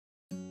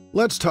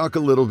Let's talk a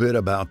little bit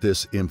about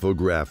this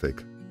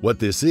infographic. What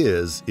this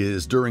is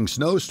during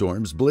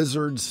snowstorms,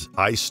 blizzards,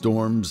 ice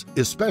storms,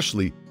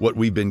 especially what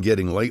we've been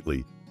getting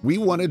lately, we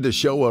wanted to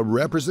show a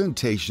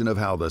representation of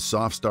how the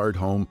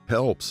SoftStartHome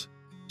helps.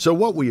 So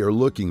what we are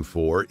looking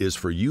for is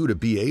for you to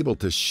be able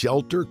to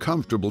shelter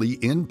comfortably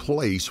in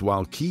place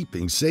while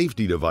keeping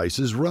safety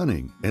devices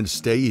running and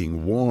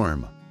staying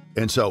warm.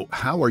 And so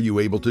how are you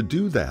able to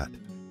do that?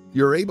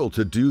 You're able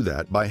to do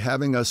that by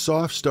having a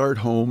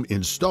SoftStartHome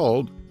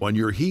installed on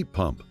your heat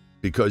pump,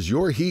 because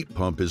your heat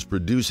pump is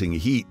producing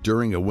heat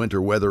during a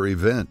winter weather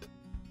event.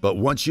 But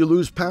once you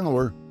lose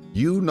power,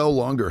 you no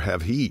longer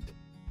have heat.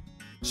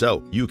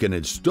 So you can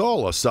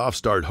install a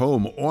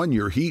SoftStartHome on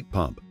your heat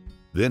pump,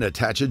 then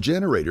attach a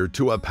generator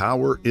to a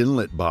power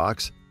inlet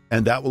box,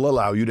 and that will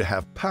allow you to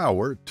have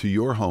power to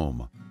your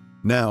home.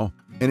 Now,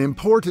 an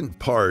important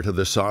part of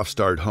the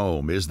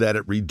SoftStartHome is that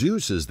it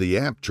reduces the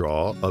amp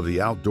draw of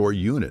the outdoor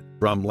unit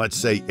from, let's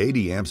say,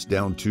 80 amps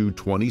down to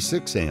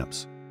 26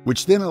 amps,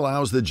 which then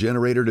allows the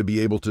generator to be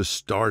able to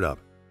start up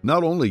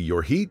not only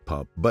your heat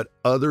pump, but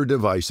other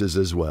devices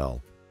as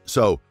well.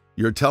 So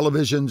your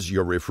televisions,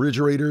 your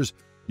refrigerators,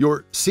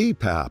 your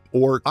CPAP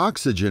or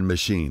oxygen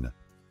machine,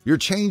 your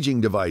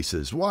changing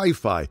devices,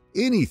 Wi-Fi,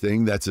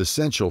 anything that's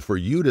essential for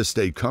you to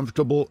stay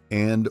comfortable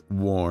and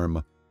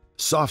warm.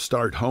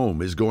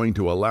 SoftStartHome is going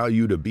to allow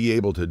you to be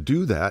able to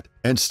do that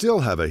and still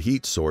have a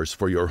heat source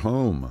for your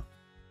home.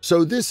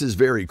 So this is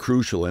very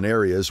crucial in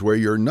areas where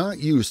you're not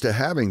used to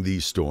having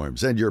these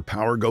storms and your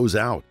power goes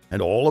out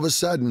and all of a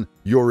sudden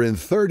you're in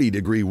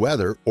 30-degree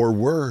weather or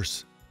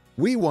worse.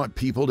 We want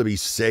people to be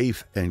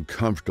safe and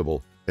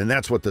comfortable, and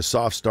that's what the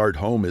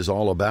SoftStartHome is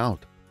all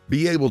about.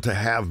 Be able to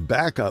have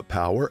backup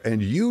power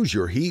and use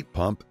your heat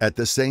pump at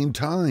the same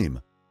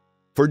time.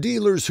 For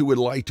dealers who would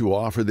like to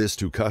offer this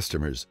to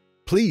customers,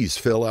 please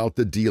fill out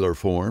the dealer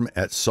form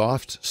at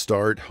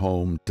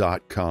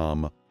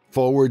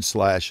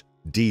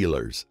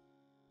softstarthome.com/dealers.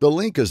 The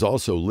link is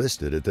also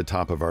listed at the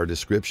top of our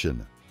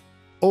description.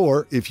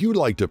 Or if you'd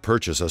like to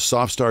purchase a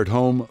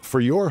SoftStartHome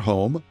for your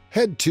home,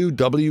 head to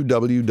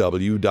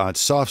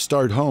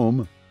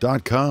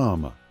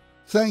www.softstarthome.com.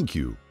 Thank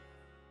you.